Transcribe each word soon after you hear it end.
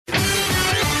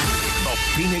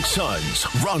Phoenix Suns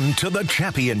run to the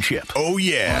championship. Oh,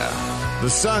 yeah. The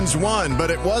Suns won, but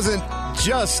it wasn't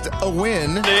just a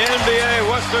win. The NBA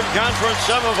Western Conference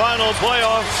semifinal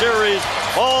playoff series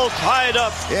all tied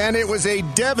up. And it was a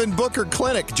Devin Booker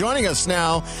clinic. Joining us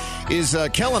now is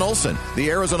Kellan Olson, the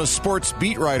Arizona sports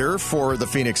beat writer for the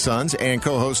Phoenix Suns and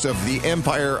co-host of the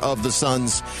Empire of the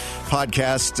Suns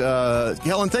podcast.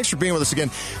 Kellan, thanks for being with us again.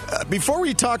 Before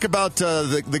we talk about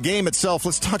the game itself,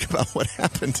 let's talk about what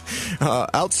happened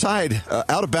outside,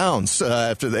 out of bounds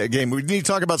after the game. We need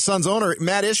to talk about Suns owner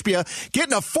Matt Ishbia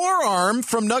getting a forearm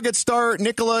from Nuggets star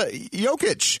Nikola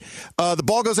Jokic. The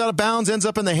ball goes out of bounds, ends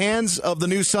up in the hands of the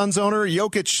new Suns owner.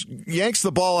 Jokic yanks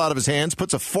the ball out of his hands,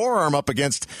 puts a forearm up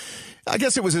against, I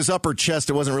guess it was his upper chest.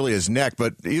 It wasn't really his neck,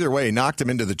 but either way, knocked him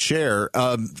into the chair.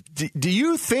 Do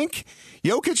you think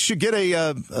Jokic should get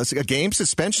a game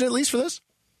suspension at least for this?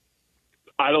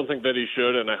 I don't think that he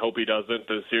should, and I hope he doesn't.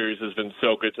 The series has been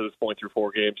so good to this point through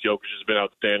 4 games. Jokic has been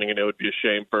outstanding, and it would be a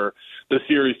shame for the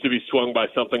series to be swung by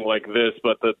something like this.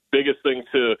 But the biggest thing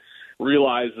to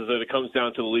realize is that it comes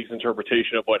down to the league's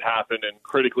interpretation of what happened. And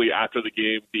critically, after the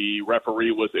game, the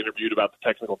referee was interviewed about the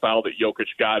technical foul that Jokic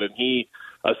got, and he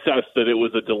assessed that it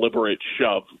was a deliberate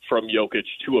shove from Jokic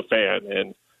to a fan.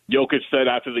 And Jokic said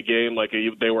after the game, like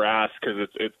they were asked, because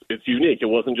it's unique. It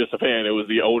wasn't just a fan; it was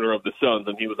the owner of the Suns,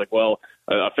 and he was like, "Well,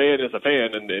 a fan is a fan,"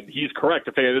 and he's correct.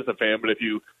 A fan is a fan, but if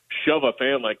you shove a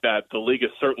fan like that, the league is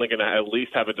certainly going to at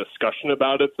least have a discussion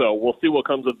about it. So we'll see what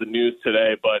comes of the news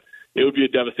today, but it would be a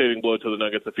devastating blow to the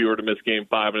Nuggets if he were to miss Game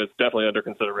 5, and it's definitely under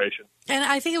consideration. And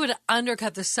I think it would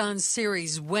undercut the Suns'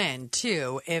 series win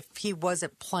too if he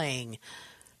wasn't playing.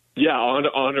 Yeah, 100%.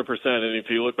 And if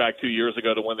you look back 2 years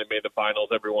ago to when they made the finals,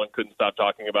 everyone couldn't stop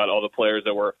talking about all the players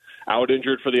that were out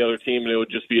injured for the other team, and it would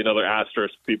just be another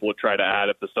asterisk people would try to add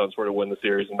if the Suns were to win the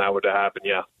series, and that would happen,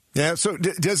 yeah. Yeah, so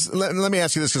let me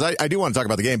ask you this, because I do want to talk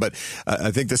about the game, but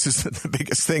I think this is the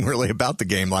biggest thing really about the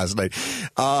game last night.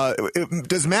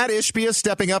 Does Matt Ishbia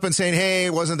stepping up and saying, hey,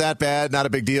 it wasn't that bad, not a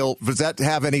big deal, does that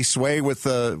have any sway with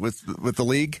the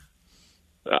league?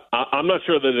 I'm not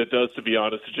sure that it does, to be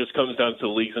honest. It just comes down to the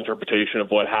league's interpretation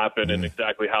of what happened and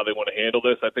exactly how they want to handle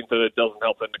this. I think that it doesn't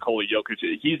help that Nikola Jokic,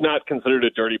 he's not considered a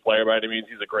dirty player by any means.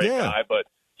 He's a great guy, but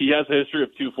he has a history of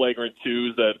 2 flagrant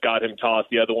twos that got him tossed.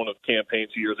 He had the one with campaign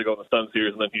 2 years ago in the Sun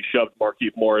series, and then he shoved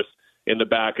Markieff Morris in the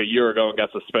back a year ago and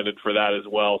got suspended for that as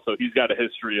well. So he's got a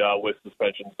history with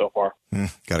suspension so far.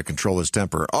 Got to control his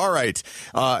temper. All right.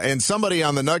 And somebody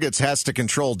on the Nuggets has to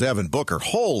control Devin Booker.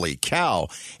 Holy cow.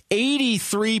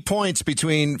 83 points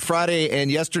between Friday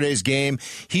and yesterday's game.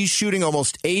 He's shooting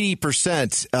almost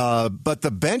 80%. But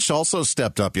the bench also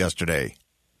stepped up yesterday.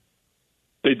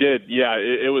 They did, yeah.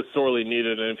 It was sorely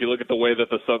needed. And if you look at the way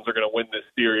that the Suns are going to win this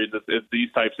series, it's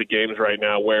these types of games right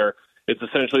now where it's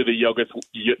essentially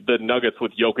the Nuggets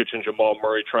with Jokic and Jamal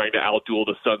Murray trying to outduel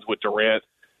the Suns with Durant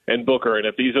and Booker. And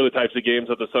if these are the types of games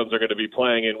that the Suns are going to be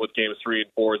playing in with games 3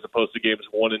 and 4 as opposed to games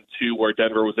 1 and 2 where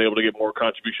Denver was able to get more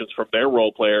contributions from their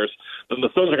role players, then the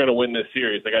Suns are going to win this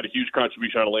series. They got a huge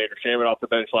contribution out of Landry Shamet off the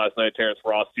bench last night. Terrence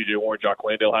Ross, TJ Warren, Jock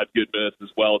Landale had good minutes as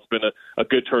well. It's been a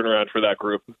good turnaround for that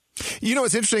group. You know,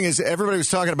 what's interesting is everybody was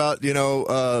talking about,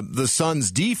 the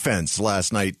Suns defense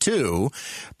last night too.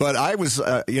 But I was,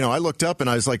 I looked up and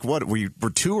I was like, what, we're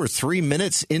 2 or 3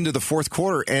 minutes into the fourth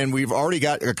quarter and we've already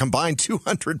got a combined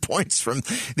 200 points from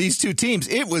these two teams.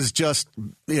 It was just,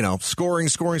 scoring,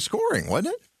 wasn't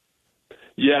it?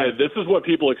 Yeah, this is what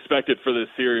people expected for this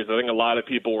series. I think a lot of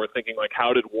people were thinking, like,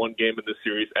 how did one game in this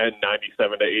series end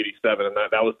 97-87? And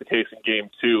that was the case in Game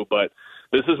 2. But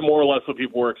this is more or less what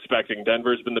people were expecting.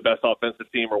 Denver's been the best offensive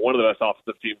team, or one of the best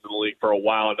offensive teams in the league for a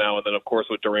while now. And then, of course,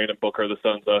 with Durant and Booker, the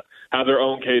Suns have their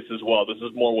own case as well. This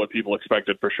is more what people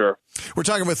expected for sure. We're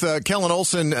talking with Kellan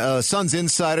Olson, Suns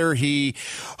insider. He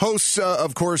hosts,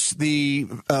 of course, the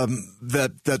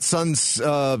that Suns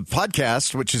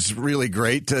podcast, which is really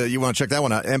great. You want to check that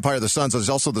one out, Empire of the Suns. He's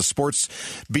also the sports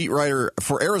beat writer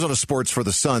for Arizona sports for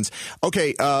the Suns.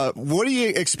 Okay, what are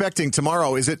you expecting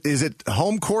tomorrow? Is it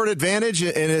home court advantage?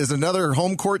 And is another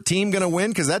home court team going to win?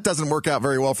 Because that doesn't work out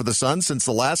very well for the Suns since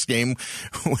the last game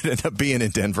would end up being in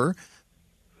Denver.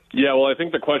 Yeah, well, I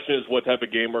think the question is what type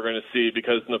of game we're going to see,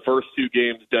 because in the first 2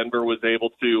 games, Denver was able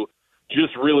to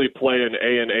just really play an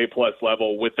A and A-plus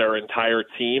level with their entire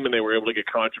team, and they were able to get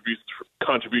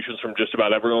contributions from just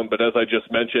about everyone. But as I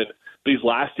just mentioned, these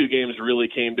last 2 games really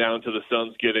came down to the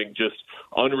Suns getting just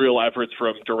unreal efforts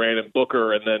from Durant and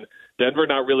Booker, and then Denver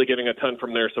not really getting a ton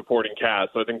from their supporting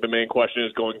cast. So I think the main question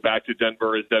is going back to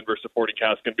Denver. Is Denver's supporting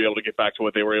cast going to be able to get back to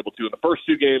what they were able to in the first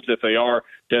 2 games? If they are,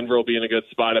 Denver will be in a good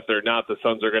spot. If they're not, the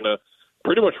Suns are going to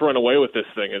pretty much run away with this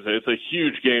thing. It's a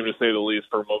huge game, to say the least,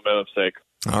 for momentum's sake.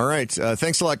 All right.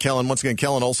 Thanks a lot, Kellan. Once again,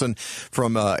 Kellan Olson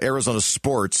from Arizona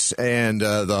Sports and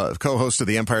the co-host of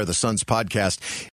the Empire of the Suns podcast.